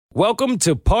Welcome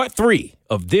to part 3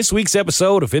 of this week's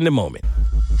episode of In the Moment.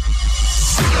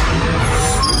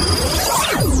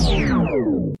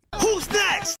 Who's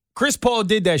next? Chris Paul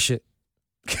did that shit.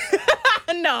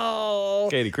 No.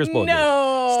 Katie, Chris Paul did.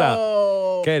 No.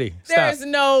 Stop. Katie, stop. There's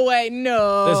no way.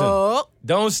 No.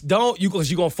 Listen, don't, you're going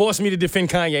to force me to defend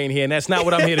Kanye in here, and that's not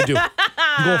what I'm here to do.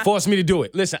 You're going to force me to do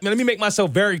it. Listen, let me make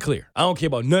myself very clear. I don't care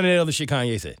about none of that other shit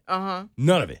Kanye said.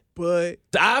 None of it. But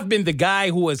I've been the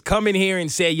guy who has come in here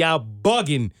and said y'all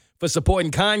bugging for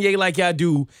supporting Kanye like y'all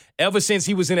do ever since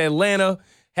he was in Atlanta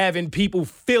having people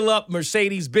fill up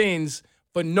Mercedes-Benz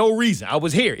for no reason. I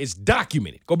was here. It's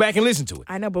documented. Go back and listen to it.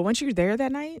 I know, but once you were there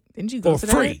that night, didn't you go For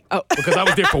to free. that? Oh. Because I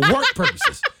was there for work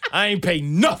purposes. I ain't paid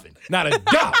nothing. Not a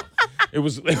dollar. It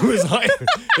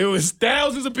was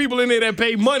thousands of people in there that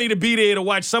paid money to be there to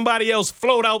watch somebody else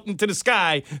float out into the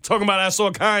sky talking about I saw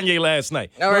Kanye last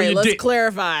night. All right, let's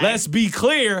clarify. Let's be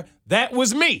clear. That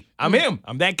was me. I'm him.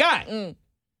 I'm that guy.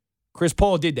 Chris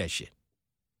Paul did that shit.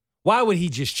 Why would he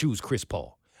just choose Chris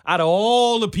Paul? Out of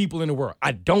all the people in the world,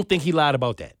 I don't think he lied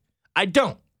about that. I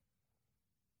don't.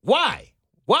 Why?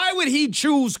 Why would he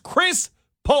choose Chris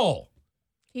Paul?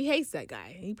 He hates that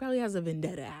guy. He probably has a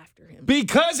vendetta after him.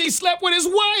 Because he slept with his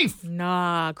wife.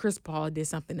 Nah, Chris Paul did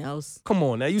something else. Come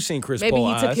on, now you seen Chris Maybe Paul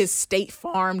he eyes. took his State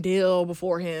Farm deal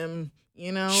before him,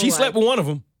 you know? She slept with one of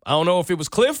them. I don't know if it was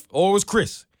Cliff or it was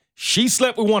Chris. She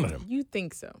slept with one of them. You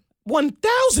think so?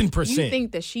 1,000%. You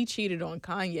think that she cheated on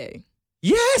Kanye?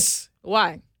 Yes.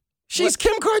 Why? She's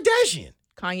Kim Kardashian.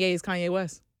 Kanye is Kanye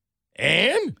West.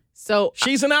 And? So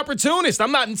She's an opportunist.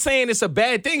 I'm not saying it's a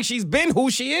bad thing. She's been who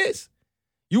she is.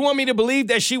 You want me to believe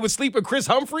that she would sleep with Chris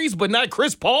Humphries but not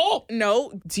Chris Paul?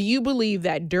 No. Do you believe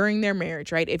that during their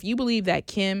marriage, right? If you believe that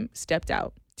Kim stepped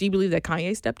out, do you believe that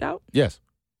Kanye stepped out? Yes.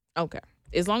 Okay.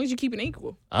 As long as you keep it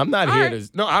equal. I'm not All here right. to.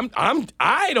 No,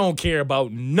 I don't care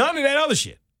about none of that other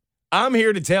shit. I'm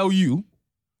here to tell you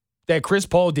that Chris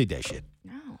Paul did that shit.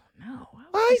 No.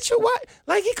 Why?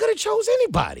 Like he could have chose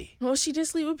anybody. Well, she did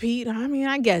sleep with Pete. I mean,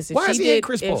 I guess if Why she does he did, hate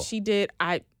Chris Paul? If she did,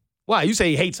 Why? You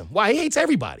say he hates him. Why? He hates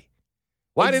everybody.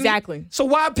 Why exactly. So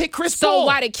why pick Chris So Paul?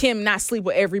 why did Kim not sleep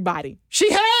with everybody? She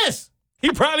has.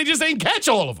 He probably just ain't catch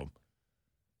all of them.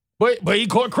 But he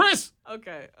caught Chris.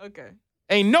 Okay.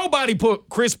 Ain't nobody put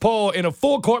Chris Paul in a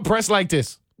full court press like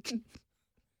this.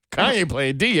 Kanye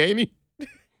playing D, ain't he?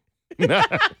 Nah.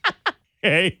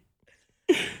 Hey.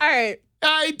 All right.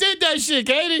 He did that shit,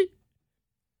 Katie.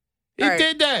 He All right.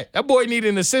 did that. That boy needed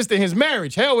an assist in his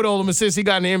marriage. Hell with all them assists he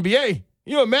got in the NBA.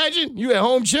 You imagine? You at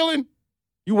home chilling.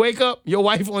 You wake up, your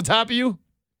wife on top of you.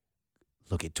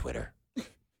 Look at Twitter.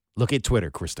 Look at Twitter,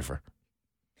 Christopher.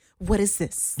 What is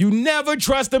this? You never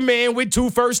trust a man with 2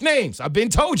 first names. I've been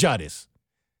told y'all this.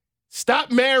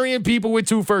 Stop marrying people with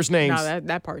 2 first names No,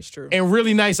 that part's true. and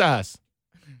really nice eyes.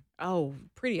 Oh,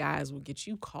 pretty eyes will get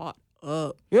you caught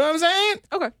up. You know what I'm saying?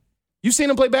 Okay. You seen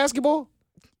him play basketball?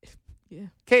 Yeah.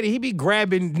 Katie, he be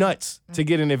grabbing nuts to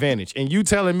get an advantage. And you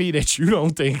telling me that you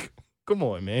don't think, come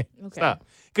on, man. Okay. Stop.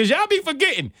 Because y'all be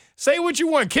forgetting. Say what you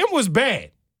want. Kim was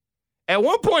bad. At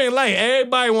one point in life,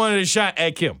 everybody wanted a shot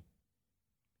at Kim.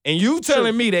 And you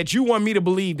telling me that you want me to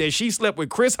believe that she slept with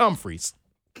Chris Humphries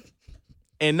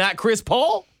and not Chris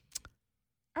Paul?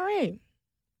 All right.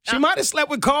 She might have slept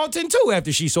with Carlton, too,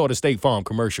 after she saw the State Farm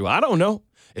commercial. I don't know.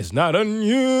 It's not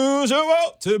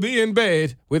unusual to be in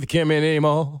bed with Kim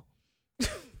anymore.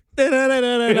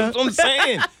 That's what I'm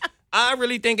saying. I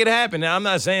really think it happened. Now, I'm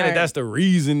not saying that that's the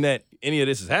reason that any of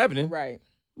this is happening. Right.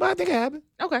 But I think it happened.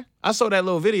 Okay. I saw that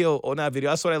little video, or not video,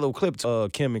 I saw that little clip to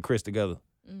Kim and Chris together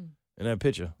in that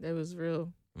picture. That was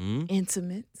real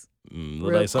intimate.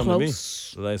 Look Real like something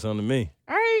close. to me. Look like something to me.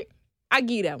 All right. I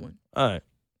give you that one. All right.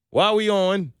 While we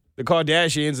on the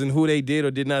Kardashians and who they did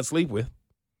or did not sleep with,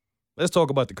 let's talk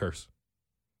about the curse.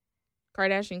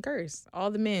 Kardashian curse.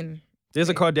 All the men. There's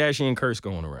a Kardashian curse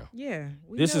going around. Yeah.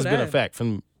 This has been a fact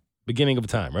from beginning of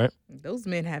time, right? Those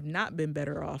men have not been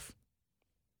better off.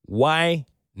 Why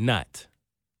not?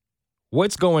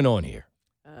 What's going on here?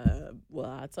 Well,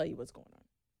 I'll tell you what's going on.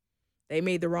 They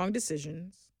made the wrong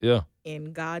decisions. Yeah.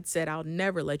 And God said, I'll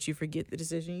never let you forget the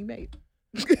decision you made.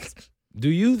 Do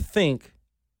you think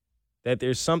that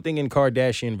there's something in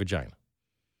Kardashian vagina?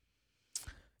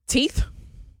 Teeth?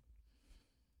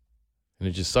 And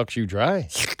it just sucks you dry?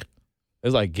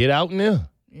 It's like, get out in there.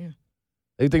 Yeah.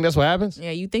 You think that's what happens?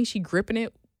 Yeah, you think she gripping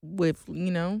it with,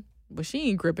 but she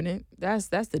ain't gripping it. That's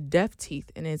the death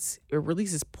teeth, and it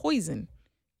releases poison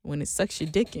when it sucks your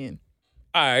dick in.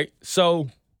 All right. So,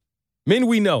 men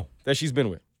we know that she's been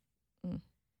with.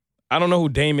 I don't know who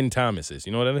Damon Thomas is.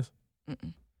 You know what that is?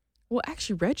 Mm-mm. Well,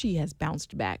 actually, Reggie has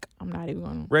bounced back. I'm not even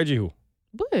going to. Reggie who?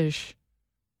 Bush.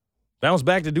 Bounce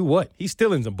back to do what? He's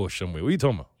still in the bush somewhere. What are you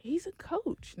talking about? He's a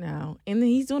coach now. And then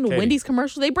he's doing the Katie. Wendy's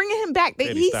commercial. They bringing him back.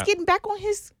 He's stop. getting back on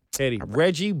his. Teddy,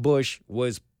 Reggie Bush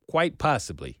was quite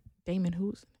possibly Damon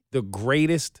who's? the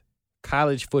greatest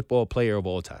college football player of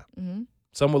all time. Mm-hmm.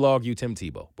 Some will argue Tim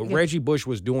Tebow. But Yeah. Reggie Bush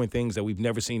was doing things that we've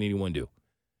never seen anyone do.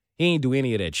 He ain't do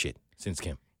any of that shit since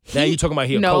Kim. Now you're talking about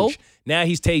he a coach. Now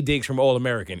he's Tay Diggs from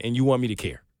All-American, and you want me to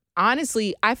care.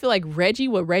 Honestly, I feel like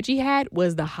what Reggie had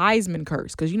was the Heisman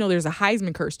curse. Because, there's a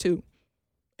Heisman curse, too.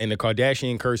 And the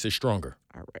Kardashian curse is stronger.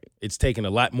 All right. It's taken a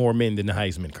lot more men than the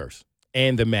Heisman curse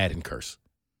and the Madden curse.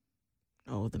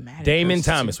 Oh, the Madden Damon curse,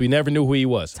 Thomas. too. We never knew who he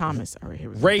was. Thomas. All right, here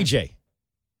we go. Ray J.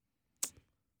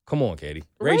 Come on, Katie.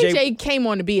 Ray J came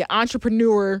on to be an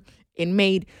entrepreneur and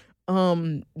made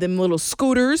them little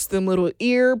scooters, them little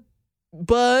ear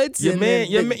buds. Your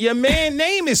man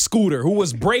name is Scooter, who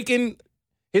was breaking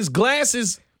his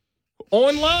glasses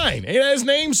online. Ain't that his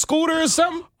name, Scooter or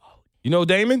something? You know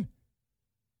Damon?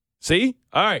 See?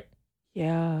 All right.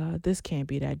 Yeah, this can't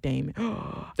be that Damon.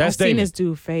 That's I've seen Damon. this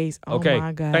dude face. Oh, Okay.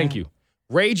 my God. Thank you.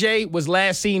 Ray J was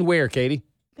last seen where, Katie?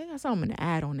 I think I saw him in an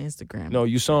ad on Instagram. No,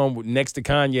 you saw him next to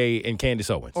Kanye and Candace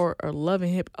Owens. Or Love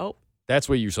and Hip. Oh, That's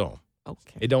where you saw him.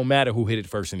 okay. It don't matter who hit it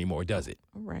first anymore, does it?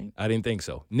 All right. I didn't think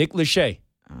so. Nick Lachey.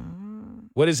 Uh,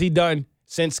 What has he done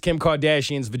since Kim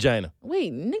Kardashian's vagina?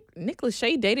 wait, Nick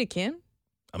Lachey dated Kim?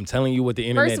 I'm telling you what the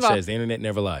internet First of all- says. The internet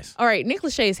never lies. All right, Nick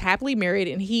Lachey is happily married,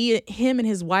 and him and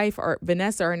his wife,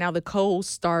 Vanessa, are now the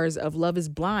co-stars of Love is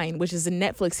Blind, which is a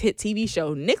Netflix hit TV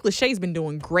show. Nick Lachey's been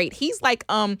doing great. He's like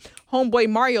homeboy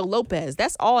Mario Lopez.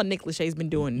 That's all Nick Lachey's been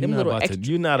doing. You're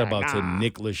not about to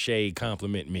Nick Lachey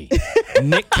compliment me.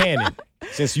 Nick Cannon,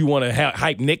 since you want to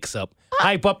hype Nick's up,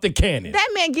 hype up the Cannon. That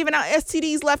man giving out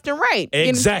STDs left and right.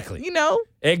 Exactly. And,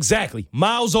 Exactly.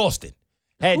 Miles Austin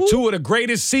had Who? two of the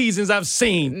greatest seasons I've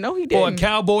seen No, he for a didn't.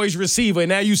 Cowboys receiver. And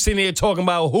now you sitting there talking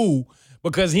about who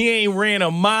because he ain't ran a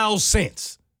mile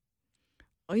since.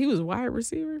 Oh, he was wide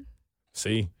receiver?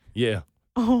 See? Yeah.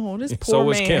 Oh, this poor So man.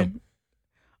 was Kim.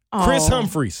 Oh. Chris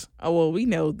Humphries. Oh, well, we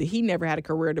know that he never had a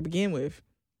career to begin with.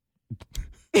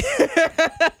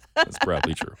 That's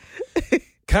probably true.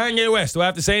 Kanye West. Do I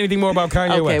have to say anything more about Kanye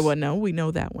West? Okay, well, no, we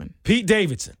know that one. Pete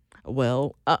Davidson.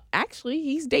 Well, actually,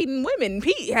 he's dating women.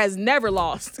 Pete has never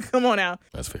lost. Come on now.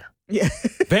 That's fair. Yeah.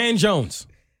 Van Jones.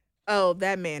 Oh,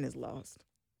 that man is lost.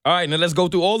 All right, now let's go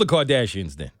through all the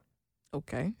Kardashians then.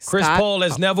 Okay. Chris Scott- Paul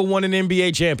has never won an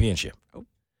NBA championship. Oh.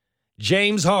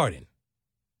 James Harden.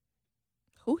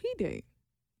 Who he date?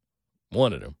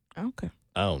 One of them. Okay.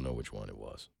 I don't know which one it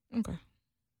was. Okay.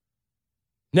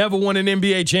 Never won an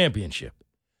NBA championship.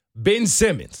 Ben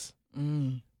Simmons.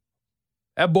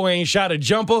 That boy ain't shot a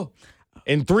jumper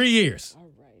in 3 years.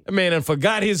 All right. That man done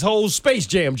forgot his whole Space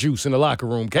Jam juice in the locker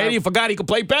room. Katie forgot he could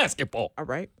play basketball. All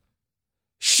right.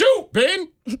 Shoot, Ben.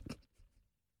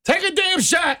 Take a damn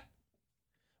shot.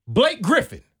 Blake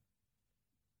Griffin.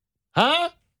 Huh?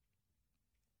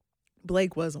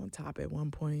 Blake was on top at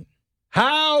one point.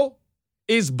 How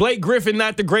is Blake Griffin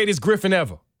not the greatest Griffin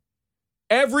ever?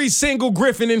 Every single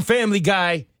Griffin in Family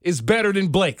Guy is better than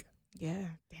Blake. Yeah.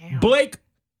 Damn. Blake,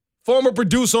 former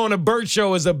producer on a Bird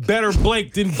Show, is a better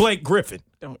Blake than Blake Griffin.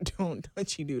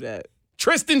 Don't you do that.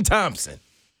 Tristan Thompson.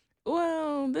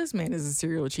 Well, this man is a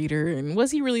serial cheater, and was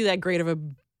he really that great of a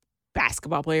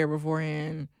basketball player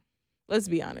beforehand? Let's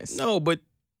be honest. No, but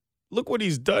look what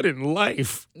he's done in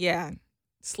life. Yeah.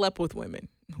 Slept with women.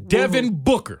 Devin Woo-hoo.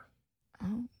 Booker.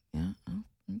 Oh, yeah. Oh,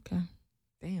 okay.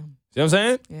 Damn. See what I'm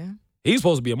saying? Yeah. He's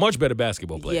supposed to be a much better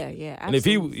basketball player. Yeah. And if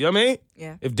he, Absolutely. you know what I mean?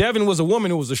 Yeah. If Devin was a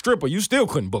woman who was a stripper, you still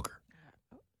couldn't book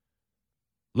her.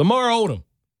 Lamar Odom.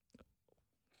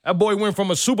 That boy went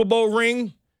from a Super Bowl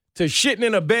ring to shitting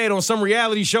in a bed on some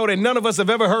reality show that none of us have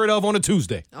ever heard of on a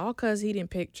Tuesday. All because he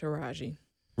didn't pick Taraji.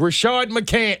 Rashard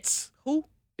McCants. Who?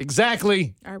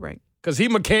 Exactly. All right. Because he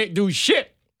can't do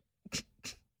shit.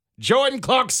 Jordan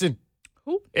Clarkson.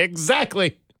 Who?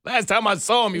 Exactly. Last time I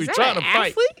saw him, he Is was that trying an to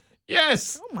fight. athlete?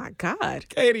 Yes. Oh, my God.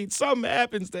 Katie, something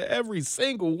happens to every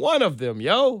single one of them,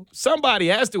 yo. Somebody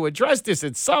has to address this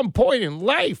at some point in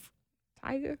life.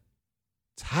 Tiger?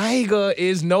 Tiger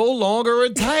is no longer a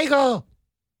tiger.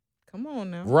 Come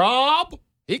on now. Rob,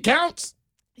 he counts.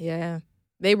 Yeah.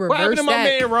 They What happened reversed to my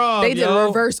that. man Rob, They did yo? a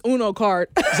reverse Uno card.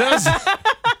 Just-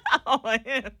 Oh,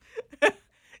 man.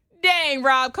 Dang,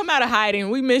 Rob, come out of hiding.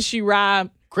 We miss you, Rob.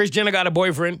 Kris Jenner got a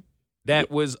boyfriend that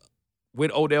was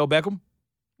with Odell Beckham.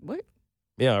 What?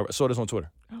 Yeah, I saw this on Twitter.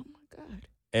 Oh, my God.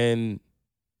 And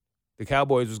the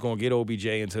Cowboys was going to get OBJ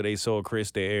until they saw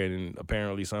Chris there, and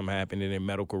apparently something happened, and their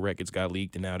medical records got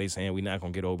leaked, and now they saying we're not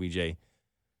going to get OBJ.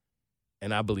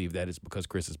 And I believe that is because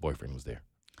Chris's boyfriend was there.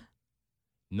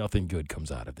 Nothing good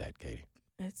comes out of that, Katie.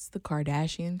 It's the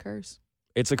Kardashian curse.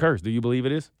 It's a curse. Do you believe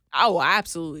it is? Oh,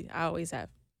 absolutely. I always have.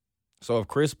 So if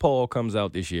Chris Paul comes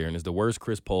out this year and is the worst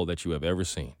Chris Paul that you have ever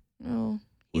seen, Oh,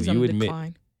 he's will on you the admit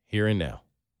decline. here and now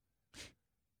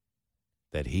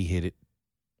that he hit it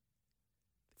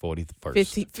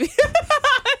 41st? 50.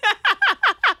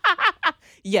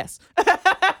 Yes.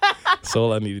 That's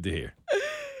all I needed to hear.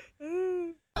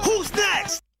 Who's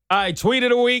next? All right, tweet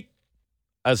of the week.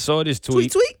 I saw this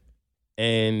tweet, Tweet.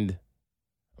 and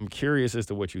I'm curious as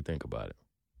to what you think about it.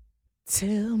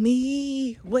 Tell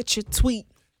me what you tweet.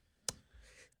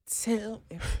 Tell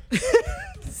me.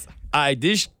 All right,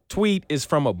 this tweet is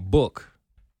from a book,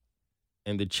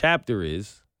 and the chapter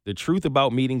is The Truth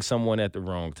About Meeting Someone at the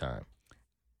Wrong Time.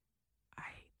 I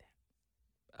hate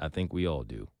that. I think we all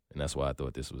do, and that's why I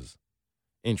thought this was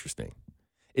interesting.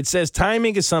 It says,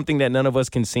 timing is something that none of us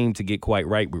can seem to get quite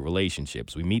right with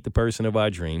relationships. We meet the person of our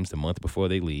dreams the month before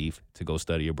they leave to go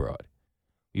study abroad.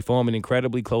 We form an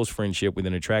incredibly close friendship with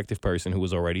an attractive person who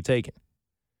is already taken.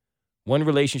 One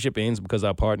relationship ends because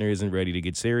our partner isn't ready to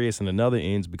get serious, and another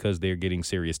ends because they're getting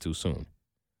serious too soon.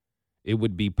 It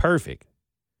would be perfect,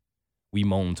 we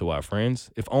moan to our friends,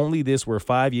 if only this were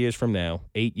 5 years from now,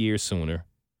 8 years sooner,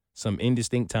 some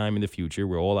indistinct time in the future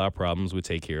where all our problems would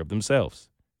take care of themselves.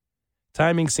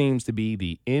 Timing seems to be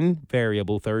the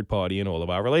invariable third party in all of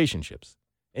our relationships.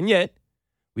 And yet,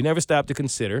 we never stop to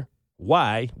consider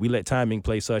why we let timing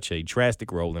play such a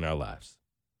drastic role in our lives.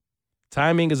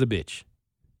 Timing is a bitch.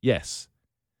 Yes.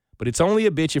 But it's only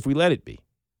a bitch if we let it be.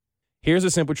 Here's a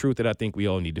simple truth that I think we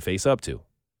all need to face up to.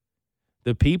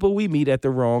 The people we meet at the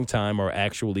wrong time are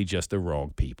actually just the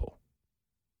wrong people.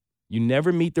 You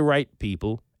never meet the right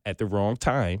people at the wrong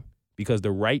time because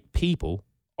the right people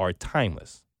are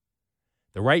timeless.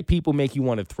 The right people make you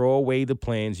want to throw away the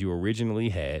plans you originally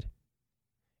had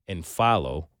and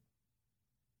follow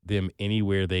them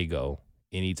anywhere they go,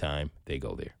 anytime they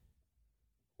go there.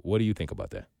 What do you think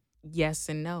about that? Yes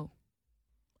and no.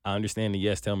 I understand the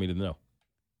yes. Tell me the no.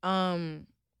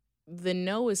 The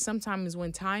no is sometimes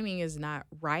when timing is not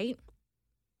right.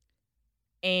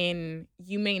 And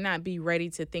you may not be ready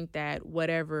to think that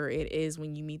whatever it is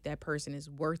when you meet that person is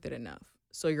worth it enough.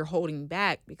 So you're holding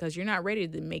back because you're not ready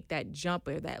to make that jump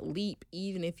or that leap,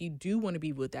 even if you do want to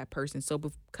be with that person. So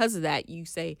because of that, you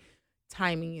say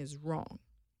timing is wrong.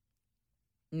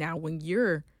 Now, when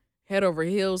you're head over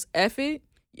heels, F it,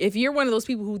 if you're one of those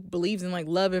people who believes in like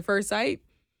love at first sight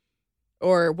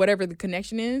or whatever the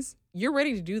connection is, you're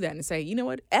ready to do that and say, you know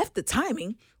what, F the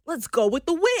timing, let's go with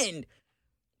the wind.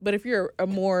 But if you're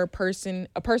a person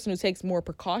who takes more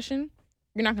precaution,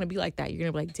 you're not going to be like that. You're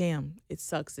going to be like, damn, it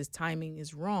sucks. This timing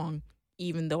is wrong,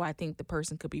 even though I think the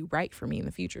person could be right for me in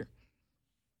the future.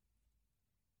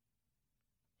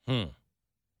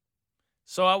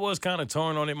 So I was kind of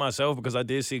torn on it myself because I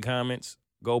did see comments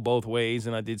go both ways,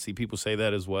 and I did see people say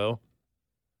that as well.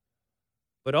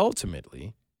 But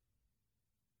ultimately,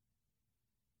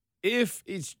 if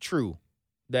it's true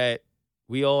that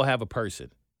we all have a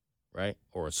person, right,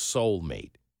 or a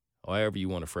soulmate, or however you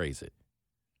want to phrase it,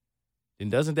 then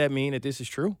doesn't that mean that this is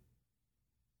true?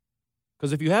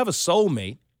 Because if you have a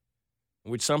soulmate,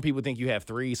 which some people think you have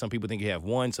 3, some people think you have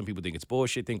 1, some people think it's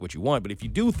bullshit, think what you want, but if you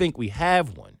do think we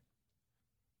have one,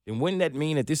 then wouldn't that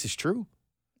mean that this is true?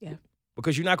 Yeah.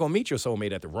 Because you're not going to meet your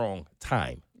soulmate at the wrong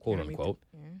time, quote unquote,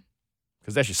 Yeah.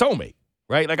 because that's your soulmate,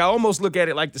 right? Like I almost look at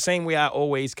it like the same way I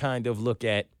always kind of look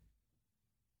at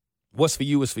what's for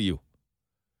you is for you,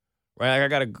 right? Like I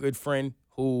got a good friend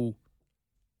who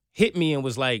hit me and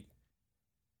was like,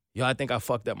 yo, I think I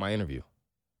fucked up my interview.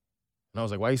 And I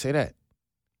was like, why you say that?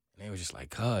 And they was just like,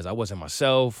 cuz I wasn't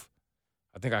myself.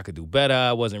 I think I could do better.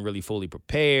 I wasn't really fully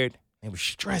prepared. They was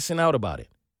stressing out about it.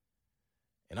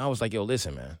 And I was like, yo,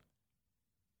 listen, man.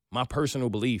 My personal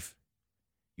belief,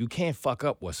 you can't fuck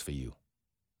up what's for you.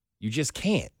 You just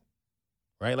can't,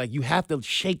 right? Like you have to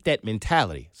shake that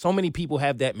mentality. So many people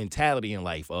have that mentality in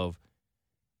life of,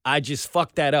 I just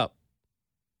fucked that up.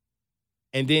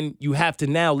 And then you have to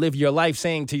now live your life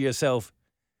saying to yourself,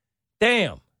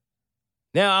 damn,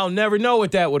 now I'll never know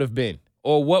what that would have been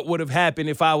or what would have happened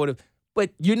if I would have.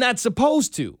 But you're not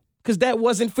supposed to because that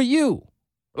wasn't for you.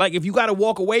 Like if you got to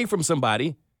walk away from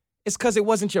somebody, it's because it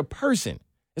wasn't your person.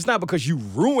 It's not because you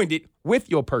ruined it with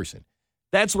your person.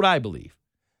 That's what I believe.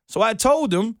 So I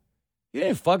told him, you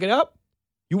didn't fuck it up.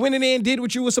 You went in there and did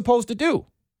what you were supposed to do.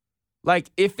 Like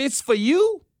if it's for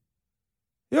you,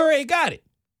 you already got it.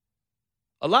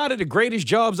 A lot of the greatest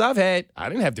jobs I've had, I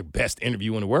didn't have the best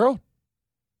interview in the world,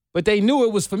 but they knew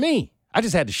it was for me. I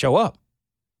just had to show up.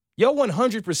 Your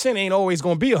 100% ain't always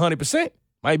going to be 100%.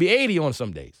 Might be 80 on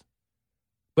some days,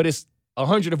 but it's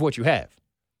 100 of what you have.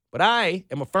 But I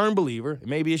am a firm believer, and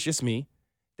maybe it's just me,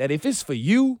 that if it's for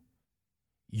you,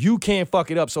 you can't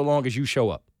fuck it up so long as you show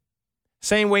up.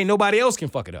 Same way nobody else can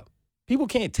fuck it up. People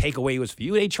can't take away what's for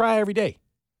you. They try every day.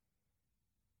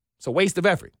 It's a waste of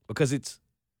effort because it's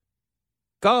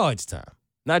God's time,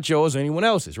 not yours or anyone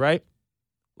else's, right?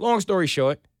 Long story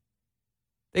short,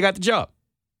 they got the job.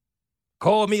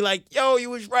 Called me like, yo, you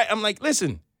was right. I'm like,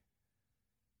 listen,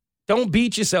 don't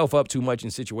beat yourself up too much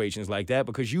in situations like that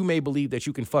because you may believe that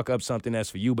you can fuck up something that's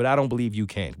for you, but I don't believe you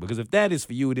can. Because if that is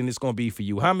for you, then it's going to be for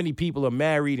you. How many people are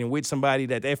married and with somebody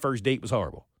that their first date was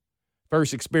horrible?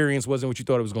 First experience wasn't what you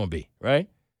thought it was going to be, right?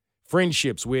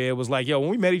 Friendships where it was like, yo, when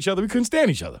we met each other, we couldn't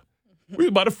stand each other. We was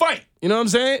about to fight. You know what I'm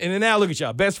saying? And then now look at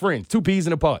y'all, best friends, 2 peas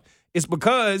in a pod. It's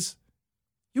because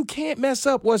you can't mess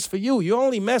up what's for you. You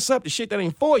only mess up the shit that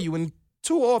ain't for you. And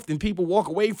too often people walk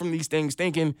away from these things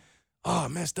thinking, oh, I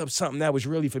messed up something that was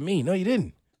really for me. No, you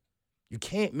didn't. You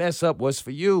can't mess up what's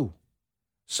for you.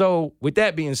 So with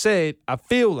that being said, I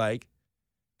feel like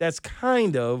that's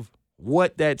kind of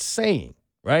what that's saying,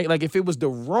 right? Like if it was the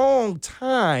wrong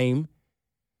time,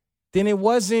 then it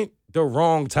wasn't the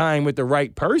wrong time with the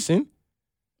right person.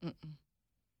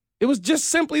 It was just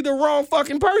simply the wrong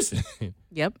fucking person.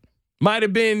 Yep. Might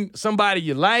have been somebody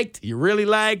you liked, you really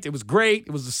liked. It was great.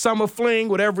 It was a summer fling,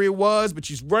 whatever it was, but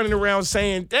you're running around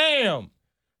saying, damn,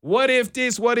 what if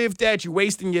this, what if that? You're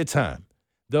wasting your time.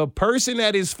 The person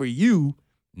that is for you,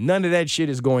 none of that shit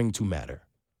is going to matter.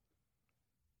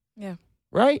 Yeah.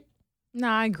 Right? No,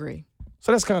 I agree.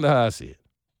 So that's kind of how I see it.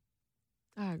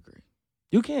 I agree.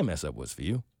 You can't mess up what's for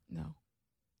you. No.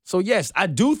 So, yes, I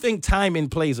do think timing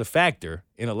plays a factor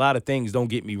in a lot of things, don't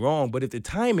get me wrong. But if the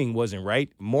timing wasn't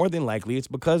right, more than likely it's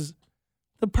because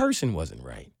the person wasn't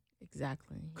right.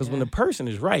 Exactly. Because when the person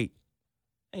is right,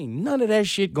 ain't none of that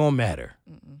shit gonna matter.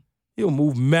 He'll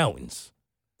move mountains.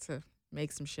 To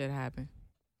make some shit happen.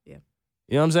 Yeah.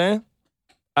 You know what I'm saying?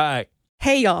 All right.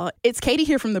 Hey, y'all, it's Katie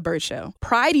here from The Bird Show.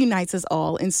 Pride unites us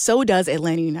all, and so does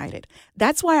Atlanta United.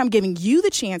 That's why I'm giving you the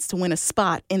chance to win a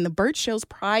spot in The Bird Show's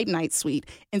Pride Night Suite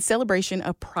in celebration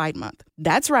of Pride Month.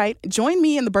 That's right. Join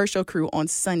me and The Bird Show crew on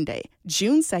Sunday,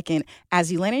 June 2nd,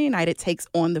 as Atlanta United takes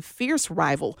on the fierce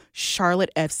rival, Charlotte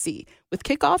FC, with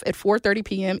kickoff at 4:30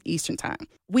 p.m. Eastern Time.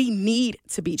 We need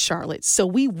to beat Charlotte, so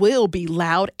we will be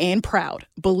loud and proud.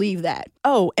 Believe that.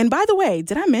 Oh, and by the way,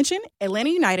 did I mention Atlanta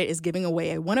United is giving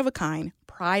away a one-of-a-kind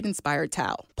Pride-inspired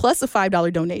towel, plus a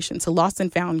 $5 donation to Lost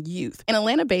and Found Youth, an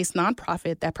Atlanta-based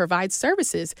nonprofit that provides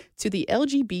services to the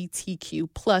LGBTQ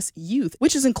plus youth,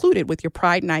 which is included with your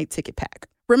Pride Night ticket pack.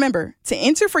 Remember, to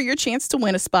enter for your chance to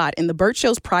win a spot in the Bird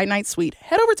Show's Pride Night Suite,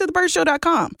 head over to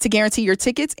thebirdshow.com. To guarantee your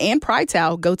tickets and Pride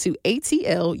Towel, go to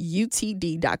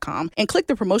atlutd.com and click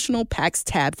the promotional packs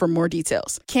tab for more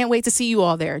details. Can't wait to see you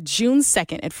all there, June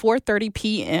 2nd at 4:30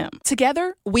 p.m.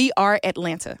 Together, we are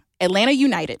Atlanta. Atlanta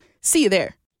United. See you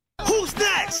there. Who's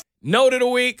next? Note of the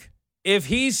week. If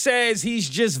he says he's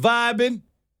just vibing,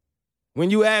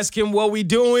 when you ask him what we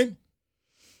doing,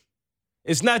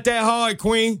 it's not that hard,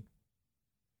 Queen.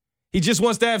 He just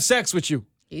wants to have sex with you.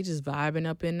 He just vibing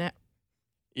up in that.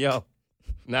 Yo,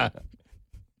 nah.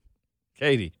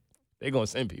 Katie, they gonna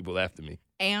send people after me.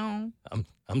 Ow.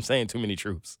 I'm saying too many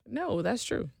truths. No, that's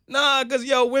true. Nah, because,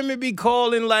 yo, women be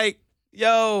calling like,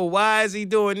 yo, why is he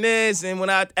doing this? And when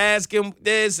I ask him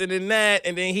this and then that,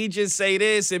 and then he just say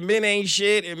this, and men ain't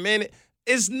shit, and men,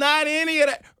 it's not any of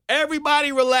that.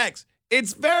 Everybody relax.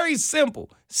 It's very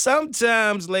simple.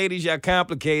 Sometimes, ladies, y'all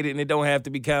complicated, and it don't have to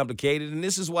be complicated. And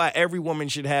this is why every woman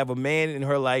should have a man in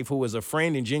her life who is a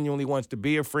friend and genuinely wants to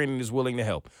be a friend and is willing to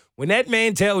help. When that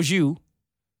man tells you,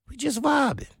 we just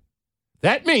vibing,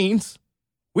 that means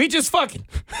we just fucking.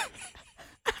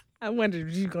 I wondered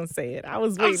if you were going to say it. I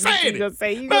was waiting. I'm saying you going to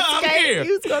say it. I'm here.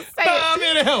 You was going to say No, it. I'm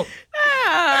here to help. Is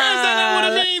that not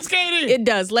what it means, Katie? It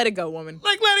does. Let it go, woman.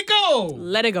 Like, let it go.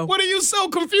 Let it go. What are you so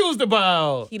confused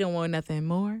about? He don't want nothing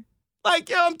more. Like,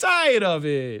 yo, I'm tired of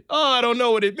it. Oh, I don't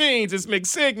know what it means. It's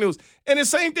mixed signals. And the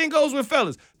same thing goes with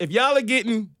fellas. If y'all are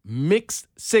getting mixed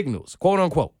signals, quote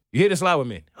unquote, you hear this a lot with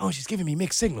men. Oh, she's giving me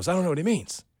mixed signals. I don't know what it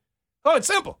means. Oh, it's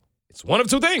simple. It's one of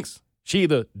two things. She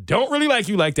either don't really like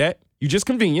you like that, you just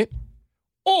convenient,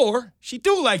 or she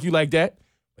do like you like that,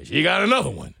 but she got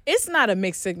another one. It's not a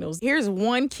mixed signals. Here's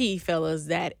one key, fellas,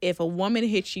 that if a woman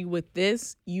hits you with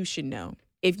this, you should know.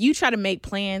 If you try to make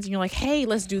plans and you're like, hey,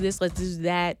 let's do this, let's do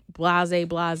that, blase,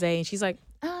 blase, and she's like,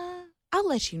 I'll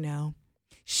let you know.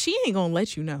 She ain't gonna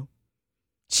let you know.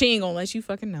 She ain't gonna let you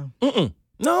fucking know.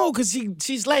 No, because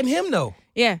she's letting him know.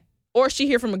 Yeah. Or she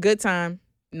here from a good time,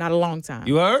 not a long time.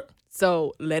 You heard?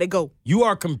 So let it go. You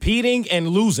are competing and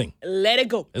losing. Let it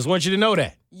go. I just want you to know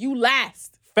that. You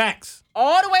last. Facts.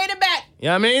 All the way to back. You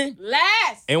know what I mean?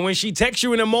 Last. And when she texts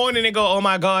you in the morning and go, oh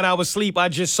my God, I was asleep, I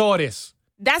just saw this.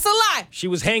 That's a lie. She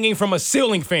was hanging from a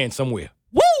ceiling fan somewhere.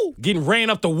 Woo! Getting ran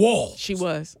up the wall. She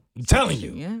was. I'm telling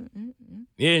you. Yeah.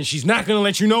 Yeah, and she's not going to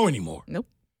let you know anymore. Nope.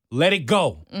 Let it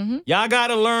go. Mm-hmm. Y'all got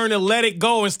to learn to let it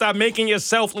go and stop making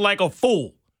yourself look like a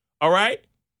fool. All right?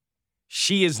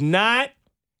 She is not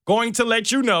going to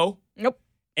let you know. Nope.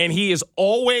 And he is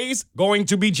always going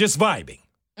to be just vibing.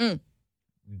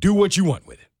 Do what you want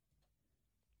with it.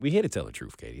 We here to tell the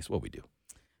truth, Katie. It's what we do.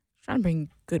 Trying to bring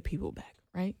good people back,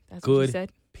 right? That's Good what you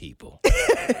said. people.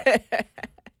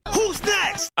 Who's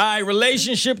next? All right,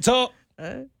 relationship talk.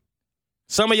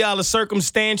 Some of y'all are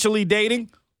circumstantially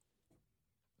dating.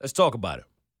 Let's talk about it.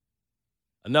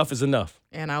 Enough is enough.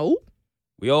 And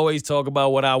We always talk about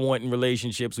what I want in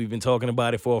relationships. We've been talking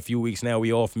about it for a few weeks now.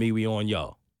 We off me, we on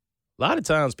y'all. A lot of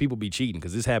times people be cheating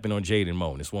because this happened on Jade and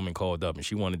Mo. This woman called up and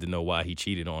she wanted to know why he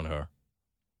cheated on her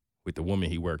with the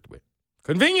woman he worked with.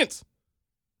 Convenience.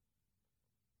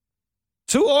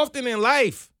 Too often in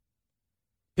life,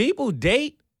 people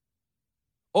date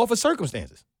off of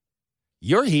circumstances.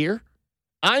 You're here.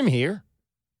 I'm here.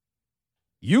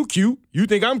 You cute. You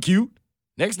think I'm cute.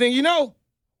 Next thing you know,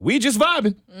 we just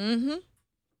vibing. Mm-hmm.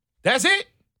 That's it.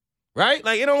 Right?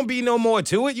 Like, it don't be no more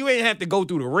to it. You ain't have to go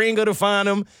through the ringer to find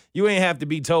them. You ain't have to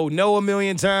be told no a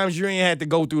million times. You ain't have to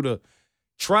go through the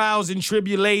trials and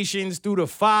tribulations, through the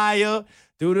fire,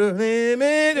 through the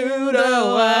limit, through the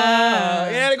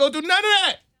wire. You ain't had to go through none of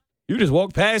that. You just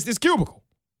walk past this cubicle.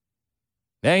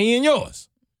 That ain't in yours.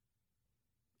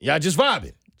 Y'all just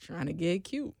vibing. Trying to get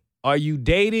cute. Are you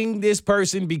dating this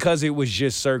person because it was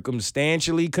just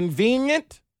circumstantially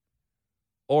convenient?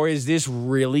 Or is this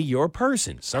really your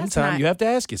person? Sometimes you have to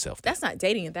ask yourself that. That's not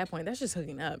dating at that point. That's just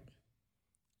hooking up.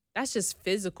 That's just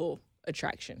physical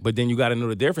attraction. But then you got to know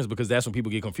the difference because that's when people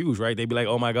get confused, right? They be like,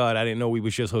 oh, my God, I didn't know we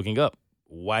was just hooking up.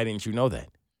 Why didn't you know that?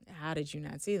 How did you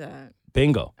not see that?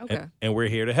 Bingo. Okay. And we're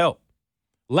here to help.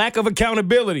 Lack of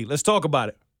accountability. Let's talk about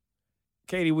it.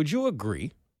 Katie, would you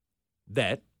agree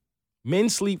that men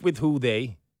sleep with who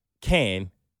they can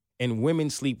and women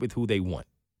sleep with who they want?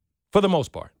 For the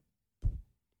most part.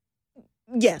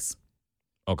 Yes.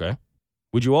 Okay.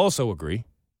 Would you also agree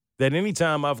that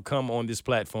anytime I've come on this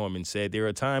platform and said there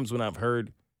are times when I've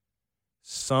heard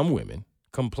some women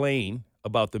complain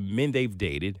about the men they've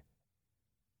dated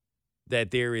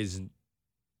that there is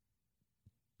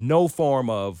no form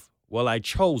of, well, I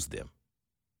chose them.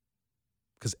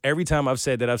 Because every time I've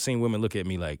said that, I've seen women look at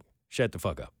me like, shut the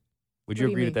fuck up. Would you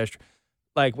agree that that's true?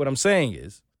 Like, what I'm saying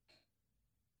is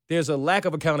there's a lack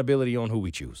of accountability on who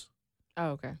we choose.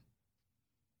 Oh, okay.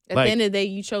 At the end of the day,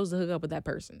 you chose to hook up with that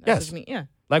person. That's just me. Yeah.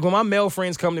 Like when my male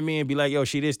friends come to me and be like, yo,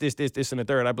 she this, and the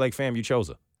third, I'd be like, fam, you chose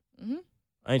her. Mm-hmm.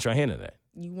 I ain't trying to hear none of that.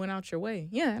 You went out your way.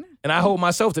 Yeah. And I hold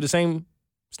myself to the same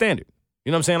standard.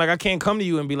 You know what I'm saying? Like I can't come to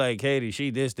you and be like, Katie, she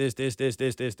this, and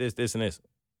this.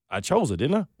 I chose her,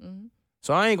 didn't I? Mm-hmm.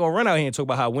 So I ain't going to run out here and talk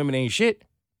about how women ain't shit.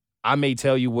 I may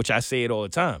tell you, which I say it all the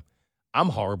time, I'm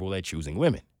horrible at choosing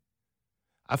women.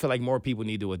 I feel like more people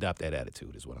need to adopt that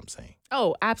attitude is what I'm saying.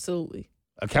 Oh, absolutely.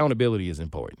 Accountability is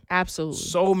important. Absolutely.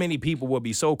 So many people will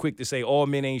be so quick to say all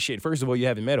men ain't shit. First of all, you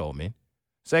haven't met all men.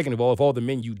 Second of all, if all the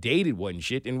men you dated wasn't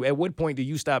shit, then at what point do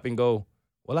you stop and go,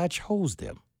 well, I chose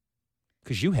them?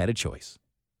 Because you had a choice.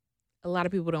 A lot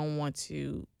of people don't want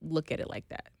to look at it like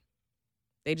that.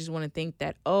 They just want to think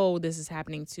that, oh, this is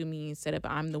happening to me instead of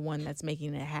I'm the one that's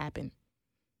making it happen.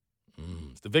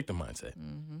 It's the victim mindset.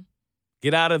 Mm-hmm.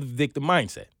 Get out of the victim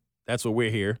mindset. That's what we're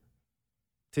here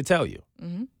to tell you.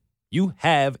 Mm-hmm. You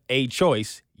have a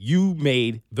choice. You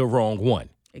made the wrong one.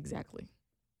 Exactly.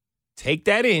 Take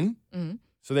that in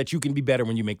so that you can be better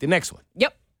when you make the next one.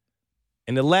 Yep.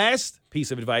 And the last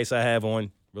piece of advice I have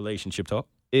on relationship talk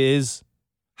is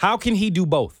how can he do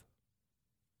both?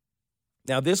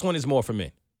 Now, this one is more for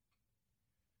men.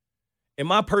 In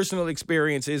my personal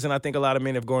experiences, and I think a lot of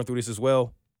men have gone through this as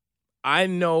well, I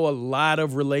know a lot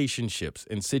of relationships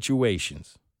and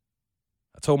situations.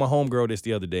 I told my homegirl this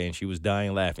the other day, and she was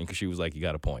dying laughing because she was like, you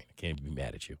got a point. I can't be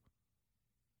mad at you.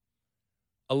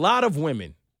 A lot of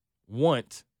women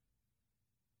want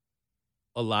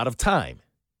a lot of time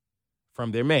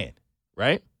from their man,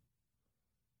 right?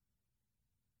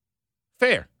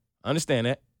 Fair. I understand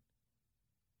that.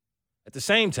 At the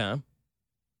same time,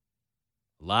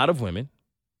 a lot of women,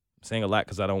 I'm saying a lot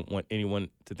because I don't want anyone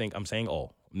to think I'm saying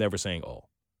all. I'm never saying all.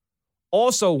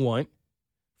 Also want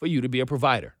for you to be a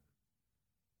provider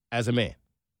as a man,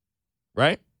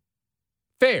 right?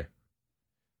 Fair.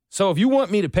 So if you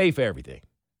want me to pay for everything,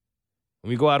 when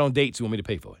we go out on dates, you want me to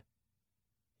pay for it.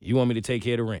 You want me to take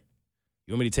care of the rent.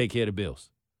 You want me to take care of the bills.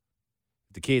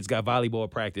 If the kids got volleyball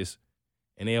practice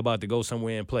and they about to go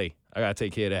somewhere and play, I got to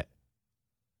take care of that.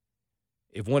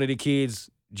 If one of the kids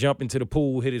jump into the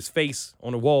pool, hit his face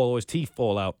on the wall, or his teeth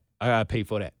fall out, I got to pay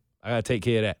for that. I got to take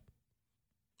care of that.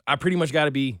 I pretty much got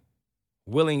to be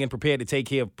willing and prepared to take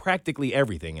care of practically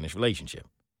everything in this relationship.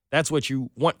 That's what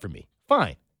you want from me.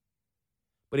 Fine.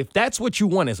 But if that's what you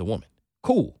want as a woman,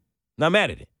 cool. Not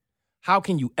mad at it. How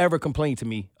can you ever complain to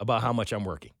me about how much I'm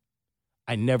working?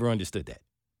 I never understood that.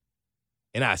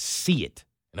 And I see it.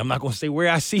 And I'm not going to say where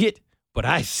I see it, but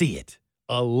I see it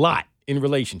a lot in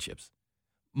relationships.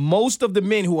 Most of the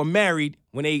men who are married,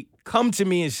 when they come to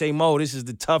me and say, Mo, this is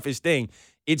the toughest thing,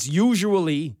 it's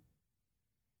usually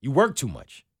you work too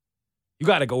much. You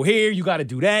got to go here. You got to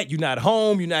do that. You're not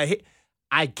home. You're not here.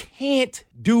 I can't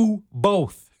do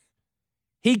both.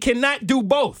 He cannot do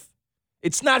both.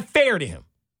 It's not fair to him.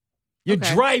 You're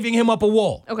driving him up a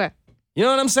wall. Okay. You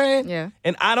know what I'm saying? Yeah.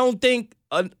 And I don't think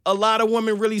a lot of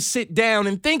women really sit down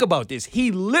and think about this.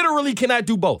 He literally cannot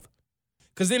do both.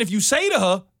 Because then if you say to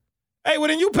her, hey, well,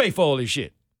 then you pay for all this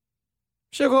shit.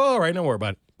 She'll go, all right, don't worry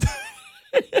about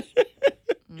it.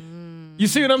 You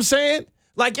see what I'm saying?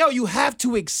 Like, yo, you have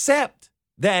to accept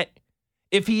that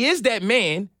if he is that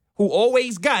man who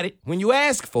always got it when you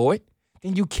ask for it,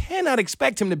 then you cannot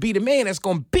expect him to be the man that's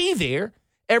going to be there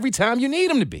every time you need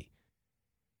him to be.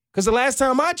 Because the last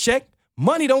time I checked,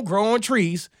 money don't grow on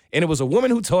trees, and it was a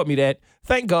woman who taught me that.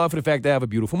 Thank God for the fact that I have a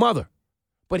beautiful mother.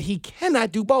 But he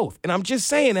cannot do both. And I'm just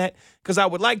saying that because I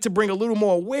would like to bring a little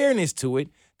more awareness to it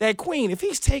that, Queen, if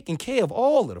he's taking care of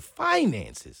all of the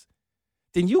finances,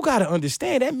 then you got to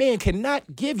understand that man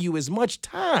cannot give you as much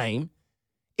time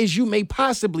as you may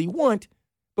possibly want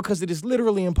because it is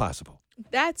literally impossible.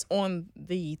 That's on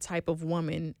the type of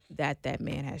woman that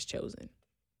man has chosen.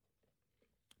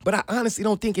 But I honestly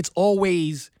don't think it's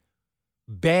always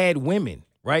bad women,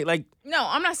 right? Like, no,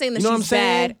 I'm not saying that she's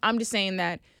bad. I'm just saying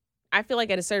that I feel like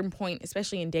at a certain point,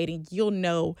 especially in dating, you'll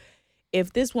know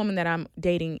if this woman that I'm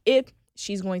dating, if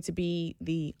she's going to be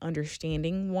the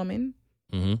understanding woman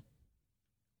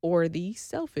or the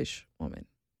selfish woman.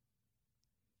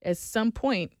 At some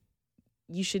point,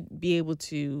 you should be able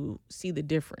to see the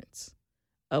difference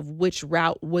of which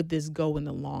route would this go in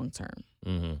the long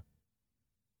term.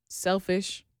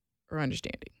 Selfish or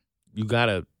understanding. You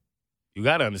gotta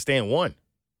understand one,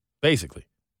 basically,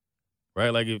 right?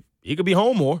 Like if he could be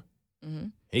home more,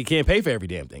 he can't pay for every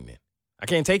damn thing. Then I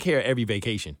can't take care of every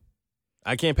vacation.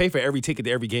 I can't pay for every ticket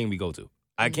to every game we go to.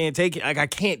 I can't take it. Like I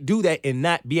can't do that and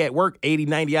not be at work 80,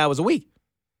 90 hours a week.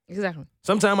 Exactly.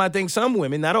 Sometimes I think some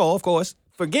women, not all, of course,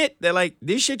 forget that like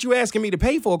this shit you asking me to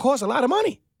pay for costs a lot of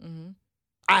money.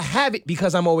 I have it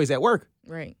because I'm always at work.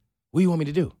 Right. What do you want me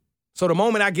to do? So the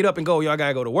moment I get up and go, yo, I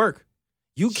gotta go to work,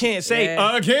 you can't say,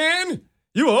 again?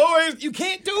 You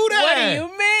can't do that. What do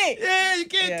you mean? Yeah, you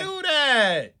can't do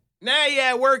that. Now you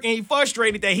at work and he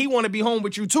frustrated that he want to be home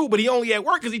with you too, but he only at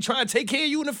work because he trying to take care of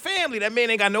you and the family. That man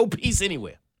ain't got no peace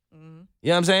anywhere. You know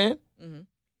what I'm saying?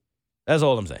 That's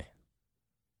all I'm saying.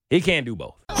 He can't do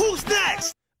both. Who's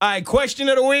next? All right, question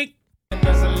of the week.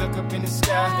 As I look up in the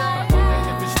sky, I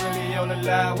wonder if it's really on the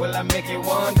line. Will I make it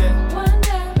one day?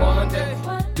 One day.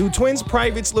 Do twins'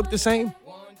 privates look the same?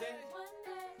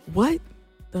 What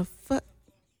the fuck?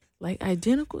 Like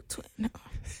identical twin? No.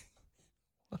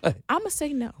 What? I'm going to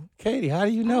say no. Katie, how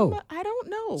do you know? I don't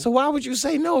know. So why would you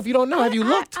say no if you don't know? Have you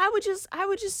looked? I would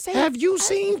just say. Have you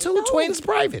seen two twins'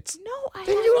 privates? No, I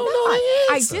Then have you don't not. know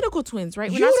the answer. Identical twins,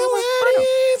 right? You don't have the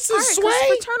answer, All right, 'cause Sway.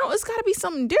 fraternal, it's got to be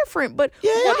something different. But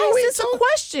Yeah, why but we is this a don't-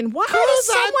 question? Why does Because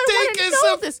someone I think want to it's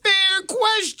know a this? fair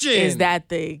question. Is that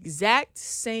the exact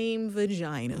same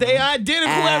vagina? They identical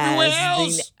as everywhere the-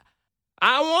 else?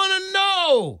 I want to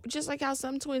know. Just like how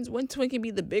some twins, one twin can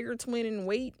be the bigger twin in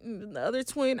weight, and the other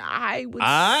twin, I would.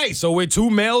 All right, so we're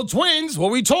two male twins. What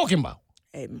we talking about?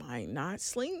 It might not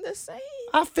sling the same.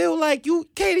 I feel like you,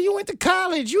 Katie, you went to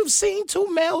college. You've seen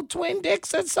two male twin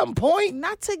dicks at some point.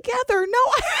 Not together, no.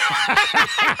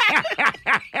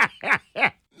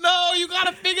 No, you got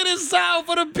to figure this out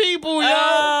for the people, yo.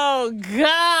 Oh God!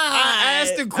 I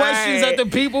asked the questions that the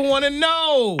people want to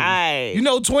know. Aight. You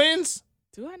know twins?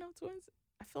 Do I know twins?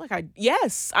 I feel like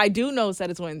yes, I do know a set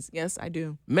of twins. Yes, I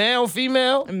do. Male,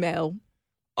 female? Male.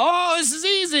 Oh, this is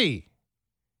easy.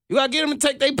 You got to get them to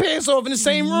take their pants off in the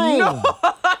same room. No.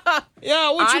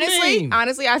 Yeah, what you mean?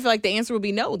 Honestly, I feel like the answer would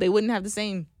be no. They wouldn't have the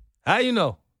same. How you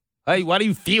know? Why do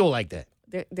you feel like that?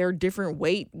 they're different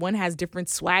weight. One has different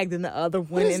swag than the other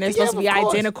one, and they're Yeah, supposed to be of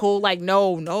course. identical. Like,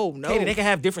 no. Katie, they can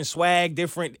have different swag,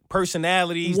 different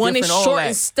personalities. One is different all short that.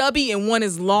 and stubby, and one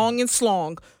is long and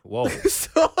slong. Whoa.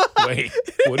 So, Wait,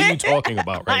 what are you talking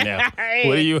about right now?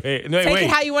 What are you? No, take wait. it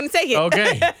how you want to take it.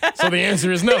 Okay, so the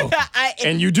answer is no,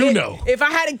 and you do know. If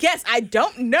I had to guess, I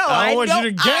don't know. I want you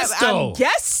to guess, though. I'm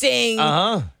guessing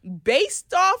Uh-huh.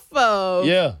 based off of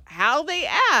Yeah. how they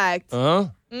act. Uh-huh.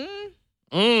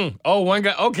 Oh, one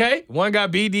got one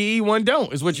got BDE, one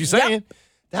don't, is what you're saying.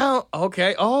 Down.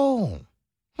 Okay. Oh.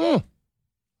 All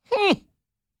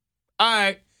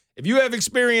right. If you have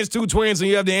experienced two twins and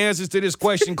you have the answers to this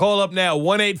question, call up now.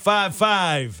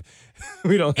 1-855.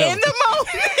 We don't have In the moment.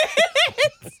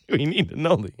 We need to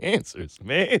know the answers,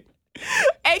 man.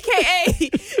 AKA,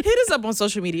 hit us up on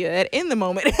social media at In the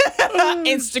Moment,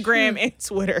 Instagram and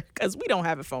Twitter, because we don't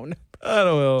have a phone number. I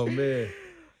don't know, man.